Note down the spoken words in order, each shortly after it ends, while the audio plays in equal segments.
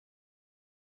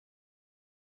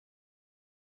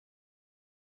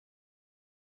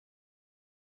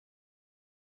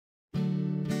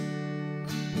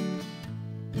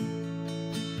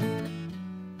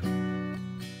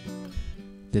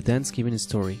The Thanksgiving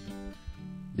story.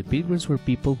 The Pilgrims were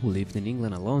people who lived in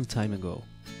England a long time ago.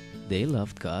 They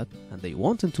loved God and they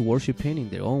wanted to worship Him in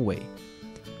their own way.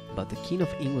 But the King of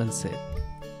England said,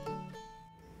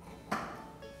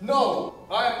 "No,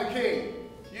 I am the king.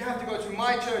 You have to go to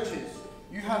my churches.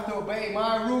 You have to obey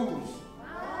my rules."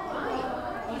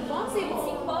 Impossible.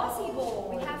 It's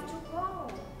impossible. We have to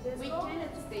go. We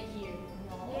cannot stay here.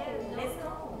 Yeah, let's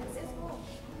go. Let's go.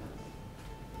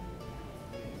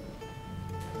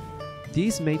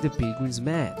 This made the Pilgrims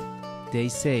mad. They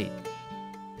said,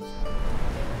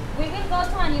 We will go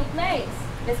to a new place.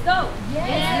 Let's go.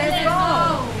 Yes, let's go.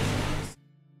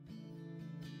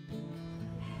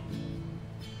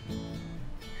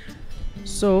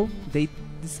 So they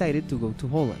decided to go to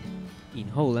Holland. In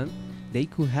Holland, they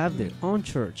could have their own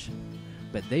church,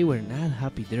 but they were not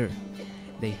happy there.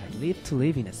 They had lived to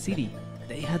live in a city.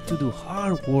 They had to do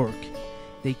hard work.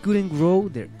 They couldn't grow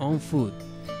their own food.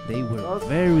 They were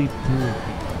very poor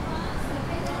people.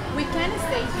 We can't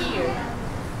stay here.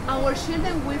 Our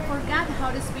children will forget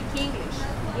how to speak English.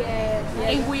 Yes.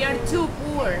 And we are too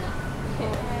poor.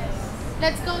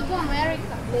 Let's go to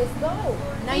America. Let's go.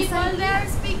 People there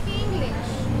speak English.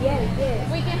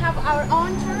 Yes. We can have our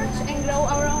own church and grow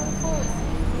our own food.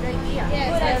 Good idea. Yes,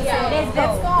 let's go. Let's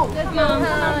go. Come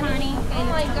on, honey. Oh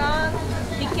my God.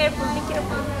 Be careful. Be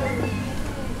careful.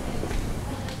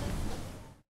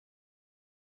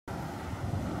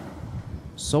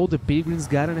 So the Pilgrims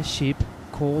got on a ship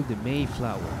called the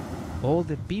Mayflower. All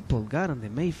the people got on the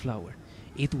Mayflower.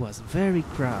 It was very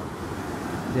crowded.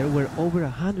 There were over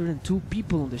 102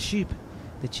 people on the ship.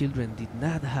 The children did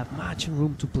not have much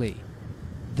room to play.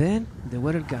 Then the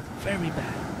weather got very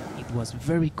bad. It was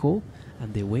very cold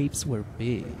and the waves were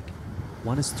big.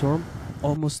 One storm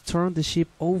almost turned the ship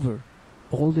over.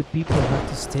 All the people had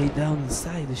to stay down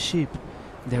inside the ship.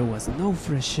 There was no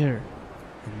fresh air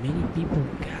and many people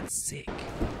got sick.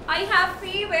 I have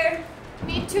fever.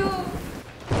 Me too.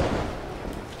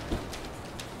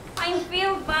 I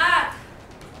feel bad.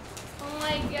 Oh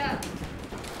my God.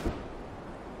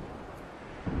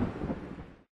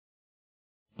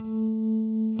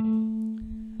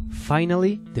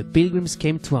 Finally, the Pilgrims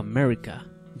came to America.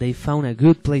 They found a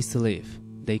good place to live.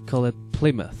 They called it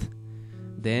Plymouth.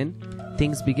 Then,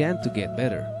 things began to get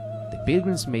better. The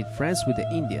Pilgrims made friends with the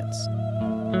Indians.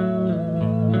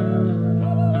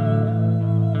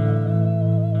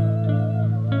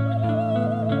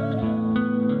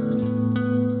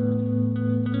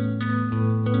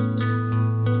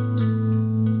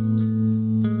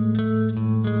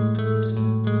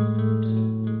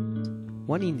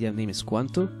 One Indian named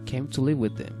Squanto came to live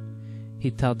with them.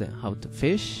 He taught them how to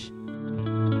fish,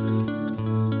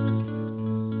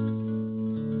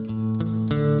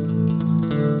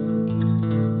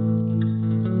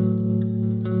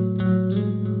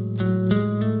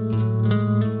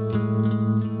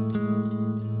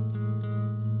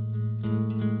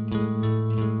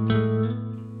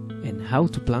 and how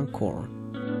to plant corn.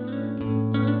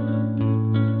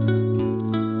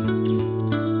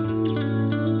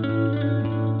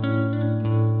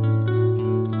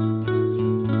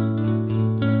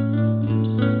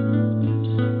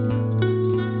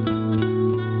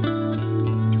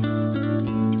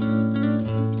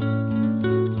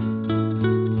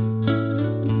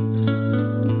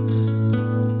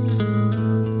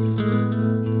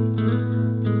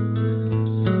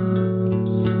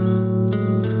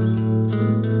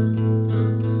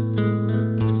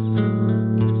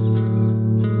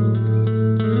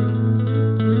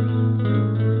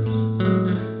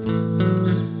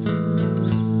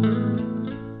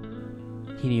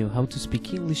 He knew how to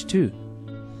speak English too.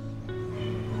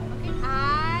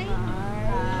 I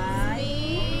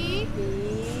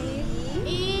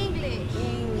speak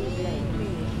English.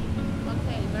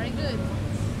 Okay, very good.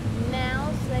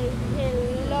 Now say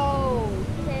hello.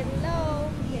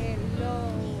 Hello.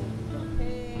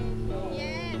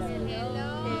 Yes, hello.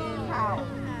 How?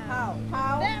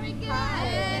 Very good.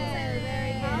 Yes,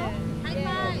 very good. High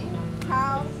five.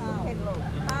 How? Hello.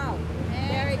 How?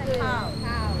 Very good. How?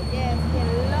 Yes,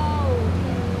 hello.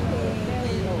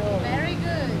 Very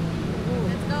good.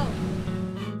 Let's go.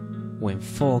 When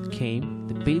fall came,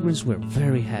 the Pilgrims were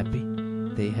very happy.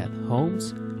 They had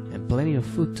homes and plenty of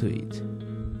food to eat.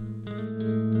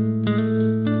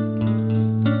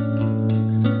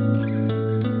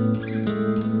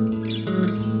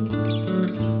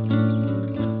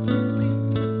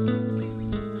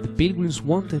 The Pilgrims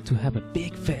wanted to have a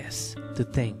big feast to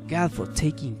thank God for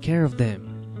taking care of them.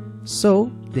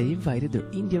 So they invited their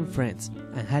Indian friends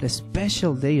and had a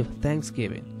special day of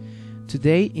Thanksgiving.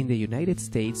 Today in the United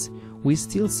States, we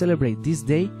still celebrate this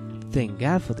day to thank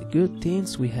God for the good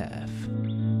things we have.